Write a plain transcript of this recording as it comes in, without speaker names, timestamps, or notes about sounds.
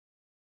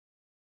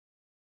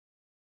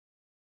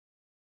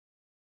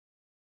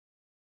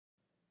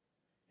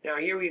Now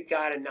here we've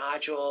got a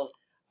nodule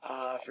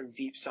from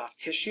deep soft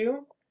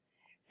tissue,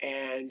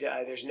 and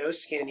there's no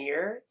skin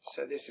here,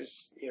 so this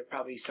is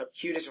probably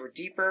subcutaneous or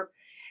deeper.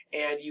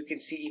 And you can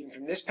see even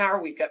from this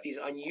power, we've got these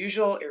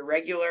unusual,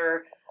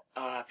 irregular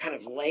kind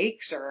of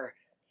lakes or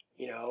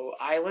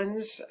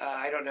islands,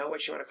 I don't know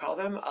what you want to call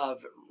them, of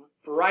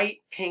bright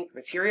pink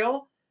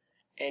material,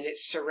 and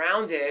it's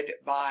surrounded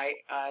by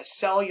a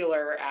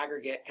cellular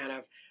aggregate kind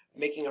of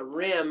making a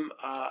rim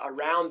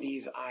around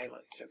these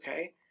islands,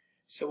 okay?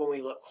 So when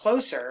we look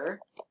closer,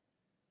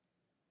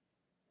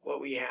 what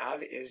we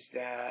have is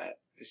that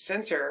the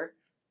center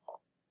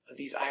of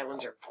these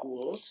islands are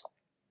pools,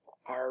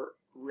 are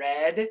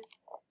red,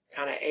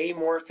 kind of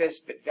amorphous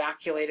but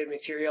vacuolated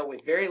material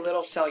with very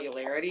little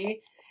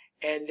cellularity,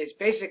 and it's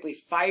basically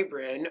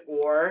fibrin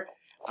or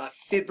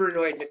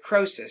fibrinoid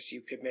necrosis,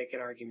 you could make an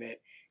argument,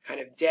 kind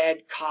of dead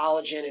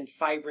collagen and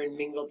fibrin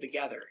mingled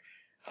together.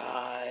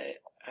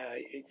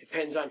 It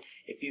depends on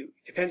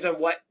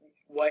what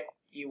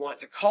you want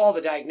to call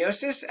the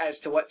diagnosis as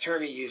to what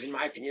term you use, in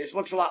my opinion. This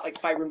looks a lot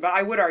like fibrin, but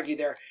I would argue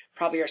there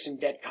probably are some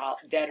dead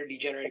or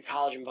degenerated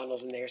collagen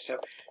bundles in there. So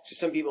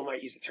some people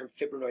might use the term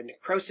fibrinoid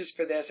necrosis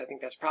for this. I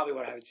think that's probably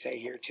what I would say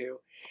here too.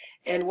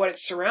 And what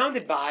it's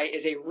surrounded by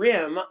is a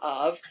rim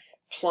of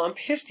plump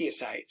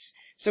histiocytes.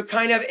 So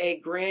kind of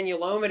a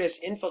granulomatous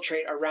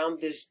infiltrate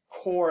around this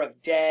core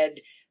of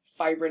dead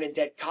fibrin and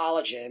dead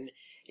collagen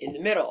in the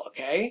middle,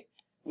 okay,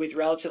 with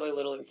relatively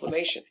little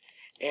inflammation.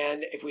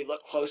 And if we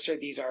look closer,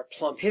 these are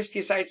plump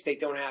histiocytes. They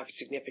don't have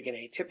significant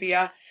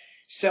atypia.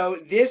 So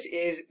this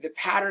is the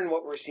pattern.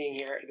 What we're seeing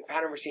here, the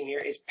pattern we're seeing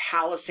here is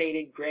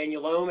palisaded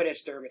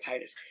granulomatous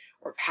dermatitis,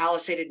 or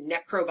palisaded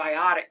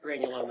necrobiotic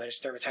granulomatous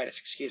dermatitis,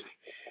 excuse me.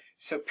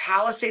 So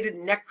palisaded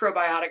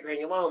necrobiotic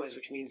granulomas,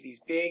 which means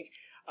these big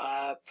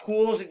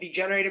pools of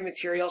degenerated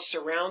material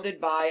surrounded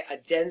by a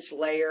dense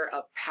layer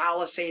of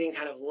palisading,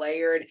 kind of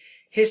layered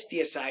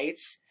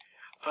histiocytes,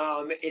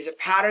 is a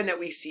pattern that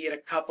we see in a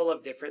couple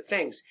of different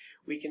things.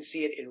 We can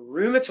see it in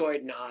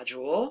rheumatoid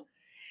nodule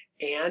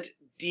and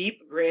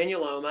deep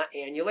granuloma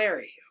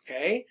annulare,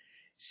 okay?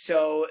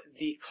 So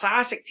the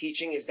classic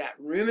teaching is that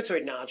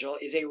rheumatoid nodule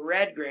is a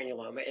red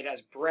granuloma. It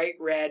has bright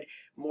red,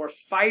 more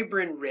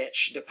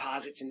fibrin-rich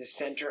deposits in the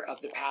center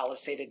of the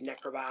palisaded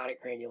necrobiotic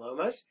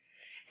granulomas.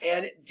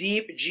 And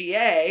deep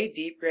GA,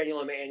 deep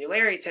granuloma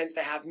annulare, tends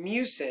to have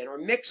mucin or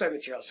myxoid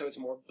material, so it's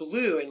more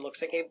blue and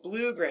looks like a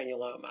blue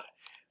granuloma.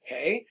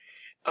 Okay,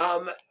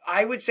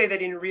 I would say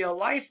that in real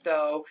life,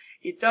 though,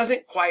 it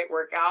doesn't quite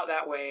work out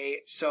that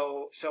way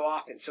so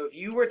often. So if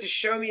you were to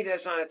show me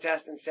this on a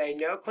test and say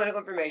no clinical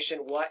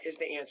information, what is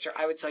the answer?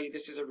 I would tell you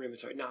this is a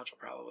rheumatoid nodule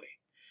probably.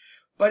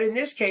 But in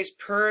this case,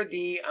 per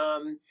the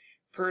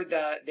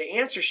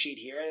answer sheet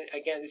here, and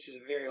again, this is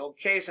a very old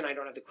case, and I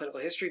don't have the clinical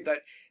history, but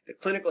the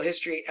clinical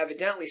history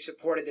evidently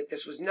supported that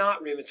this was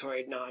not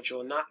rheumatoid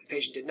nodule, the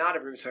patient did not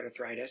have rheumatoid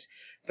arthritis,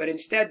 but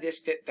instead this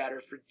fit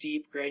better for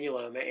deep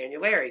granuloma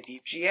annulare,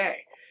 deep GA.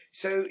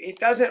 So it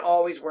doesn't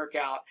always work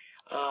out,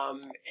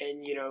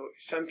 and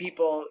some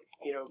people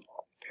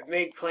have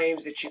made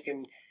claims that you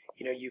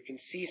can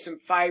see some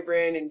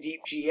fibrin in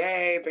deep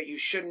GA, but you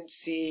shouldn't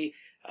see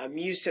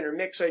mucin or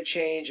myxoid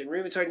change in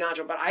rheumatoid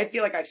nodule. But I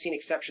feel like I've seen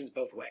exceptions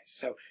both ways.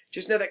 So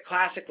just know that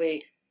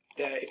classically,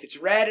 if it's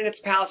red and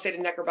it's palisaded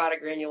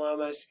necrobiotic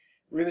granulomas,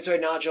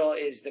 rheumatoid nodule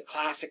is the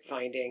classic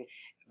finding.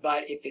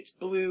 But if it's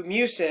blue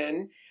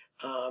mucin,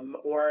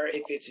 or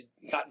if it's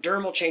got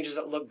dermal changes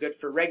that look good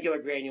for regular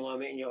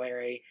granuloma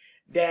annulare,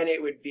 then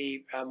it would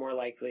be more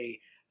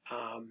likely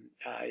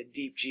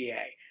deep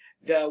GA.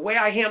 The way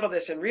I handle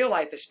this in real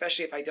life,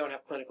 especially if I don't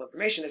have clinical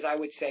information, is I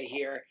would say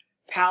here,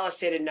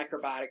 palisaded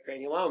necrobiotic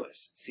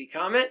granulomas. See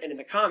comment, and in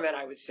the comment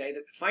I would say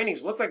that the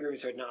findings look like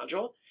rheumatoid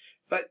nodule,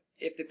 but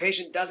if the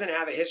patient doesn't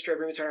have a history of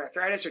rheumatoid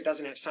arthritis or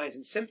doesn't have signs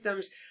and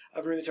symptoms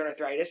of rheumatoid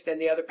arthritis, then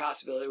the other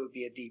possibility would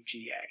be a deep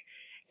GA.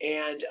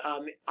 And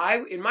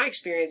in my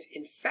experience,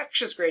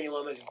 infectious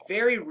granulomas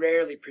very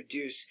rarely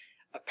produce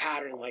a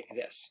pattern like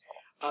this.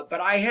 But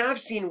I have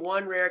seen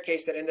one rare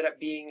case that ended up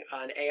being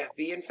an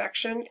AFB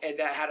infection, and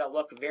that had a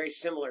look very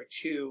similar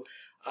to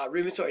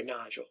rheumatoid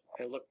nodule.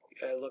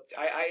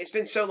 It's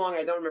been so long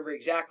I don't remember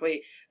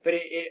exactly, but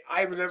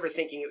I remember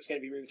thinking it was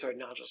going to be rheumatoid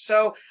nodule.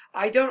 So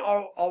I don't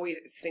always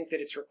think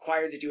that it's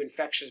required to do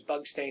infectious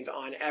bug stains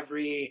on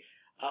every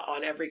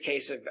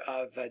case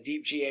of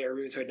deep GA or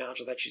rheumatoid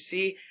nodule that you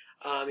see.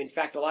 In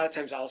fact, a lot of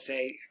times I'll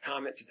say a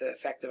comment to the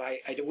effect of I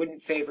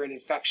wouldn't favor an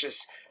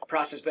infectious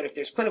process, but if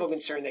there's clinical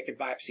concern, they could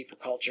biopsy for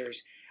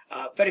cultures.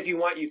 But if you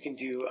want, you can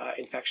do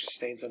infectious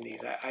stains on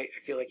these. I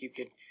feel like you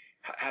could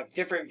have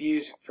different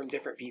views from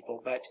different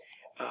people, but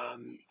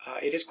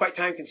it is quite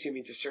time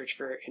consuming to search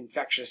for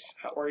infectious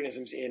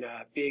organisms in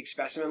a big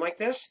specimen like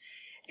this.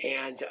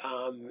 And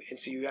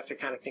so you have to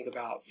kind of think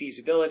about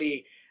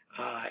feasibility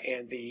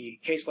and the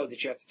caseload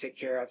that you have to take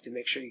care of to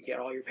make sure you get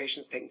all your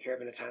patients taken care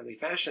of in a timely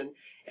fashion,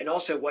 and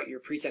also what your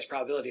pretest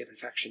probability of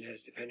infection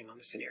is depending on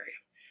the scenario.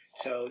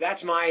 So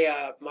that's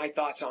my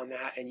thoughts on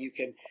that, and you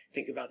can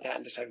think about that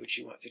and decide what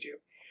you want to do.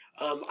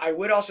 I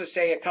would also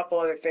say a couple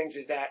other things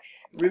is that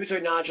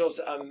rheumatoid nodules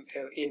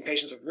in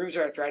patients with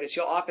rheumatoid arthritis,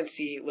 you'll often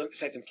see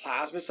lymphocytes and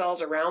plasma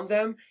cells around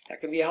them.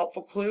 That can be a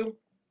helpful clue.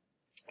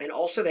 And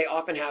also they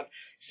often have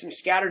some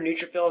scattered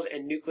neutrophils,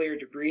 and nuclear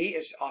debris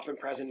is often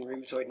present in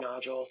rheumatoid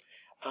nodule.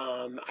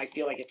 I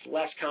feel like it's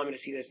less common to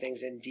see those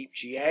things in deep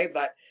GA,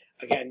 but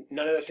again,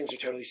 none of those things are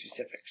totally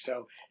specific.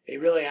 So they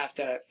really have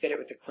to fit it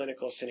with the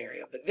clinical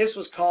scenario. But this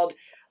was called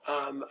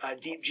a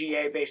deep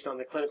GA based on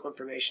the clinical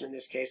information in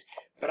this case.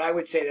 But I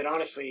would say that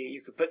honestly,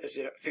 you could put this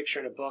in a picture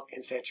in a book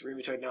and say it's a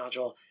rheumatoid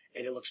nodule,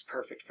 and it looks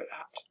perfect for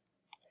that.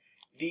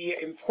 The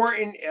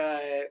important,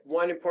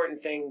 one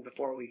important thing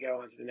before we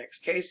go on to the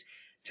next case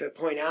to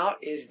point out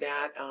is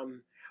that,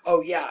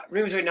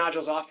 rheumatoid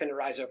nodules often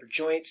arise over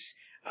joints,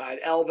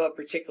 elbow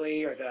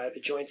particularly, or the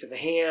joints of the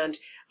hand.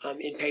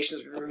 In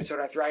patients with rheumatoid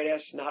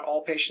arthritis, not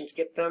all patients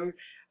get them.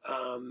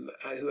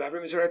 Who have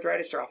rheumatoid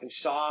arthritis, they're often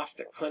soft.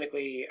 They're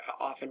clinically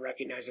often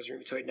recognized as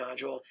rheumatoid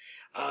nodule.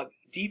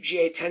 Deep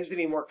GA tends to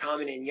be more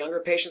common in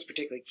younger patients,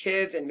 particularly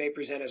kids, and may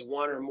present as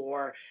one or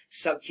more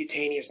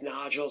subcutaneous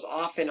nodules,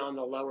 often on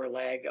the lower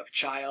leg of a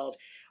child.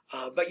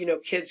 But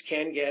kids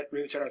can get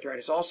rheumatoid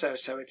arthritis also,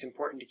 so it's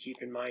important to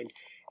keep in mind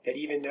that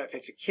even though if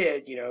it's a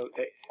kid,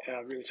 that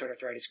rheumatoid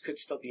arthritis could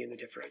still be in the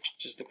differential.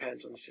 It just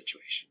depends on the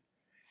situation.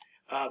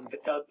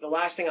 But the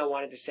last thing I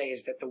wanted to say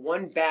is that the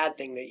one bad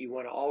thing that you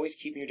want to always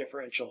keep in your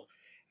differential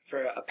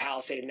for a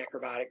palisaded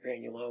necrobiotic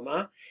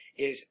granuloma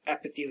is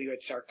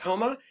epithelioid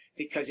sarcoma,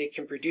 because it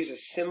can produce a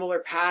similar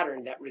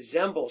pattern that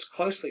resembles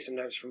closely,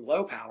 sometimes from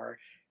low power,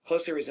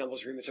 closely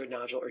resembles rheumatoid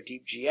nodule or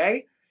deep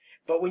GA.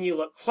 But when you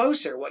look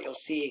closer, what you'll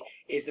see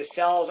is the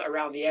cells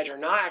around the edge are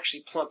not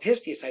actually plump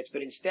histiocytes,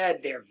 but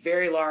instead they're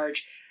very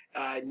large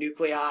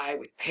nuclei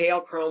with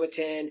pale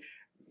chromatin,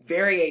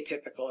 very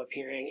atypical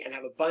appearing, and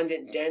have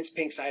abundant dense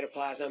pink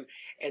cytoplasm,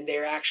 and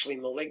they're actually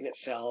malignant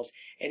cells.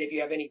 And if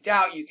you have any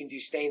doubt, you can do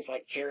stains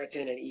like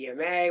keratin and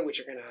EMA, which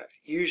are going to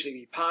usually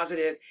be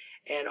positive,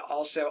 and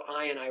also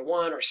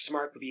INI1 or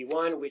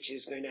SMARCB1, which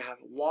is going to have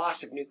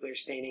loss of nuclear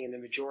staining in the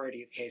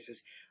majority of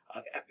cases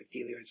of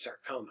epithelioid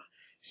sarcoma.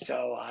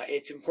 So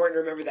it's important to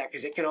remember that,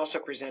 because it can also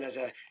present as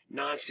a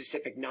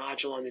nonspecific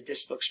nodule on the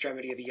distal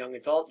extremity of a young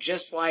adult,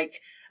 just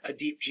like a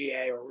deep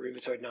GA or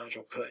rheumatoid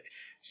nodule could.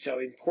 So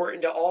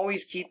important to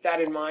always keep that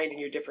in mind in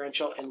your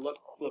differential, and look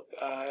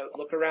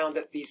around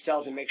at these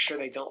cells and make sure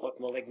they don't look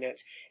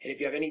malignant. And if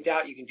you have any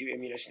doubt, you can do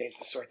immunostains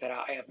to sort that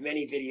out. I have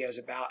many videos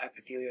about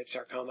epithelioid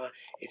sarcoma.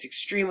 It's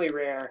extremely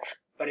rare,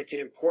 but it's an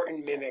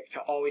important mimic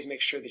to always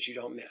make sure that you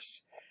don't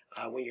miss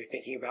when you're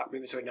thinking about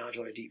rheumatoid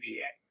nodule or deep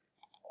GA.